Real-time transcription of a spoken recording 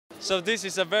So this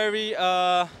is a very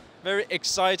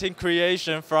exciting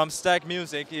creation from Stagg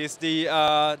Music. Is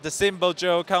the Cymbal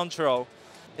Gel Control.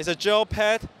 It's a gel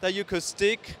pad that you could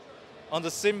stick on the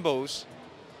cymbals.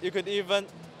 You could even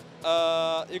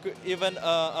cut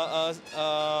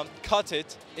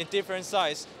it in different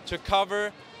sizes to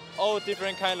cover all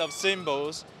different kind of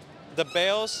cymbals, the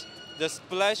bells, the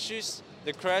splashes,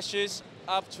 the crashes,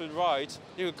 up to right.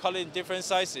 You could cut it in different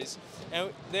sizes,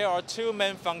 and there are two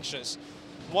main functions.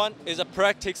 One is a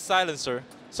practice silencer.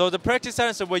 So the practice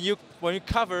silencer, when you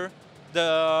cover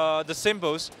the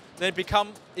cymbals, then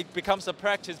it becomes a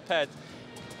practice pad.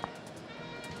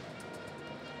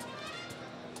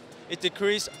 It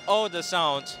decreases all the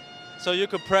sound, so you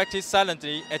could practice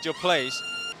silently at your place.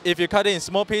 If you cut it in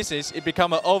small pieces, it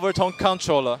becomes an overtone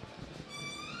controller.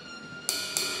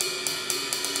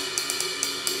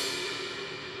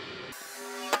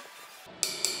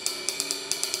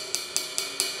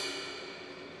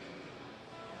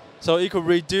 So it could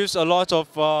reduce a lot of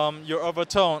your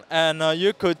overtone, and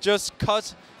you could just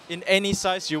cut in any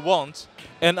size you want.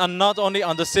 And not only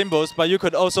on the cymbals, but you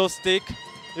could also stick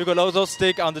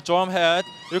on the drum head.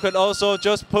 You could also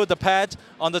just put the pad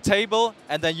on the table,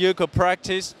 and then you could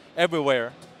practice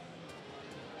everywhere.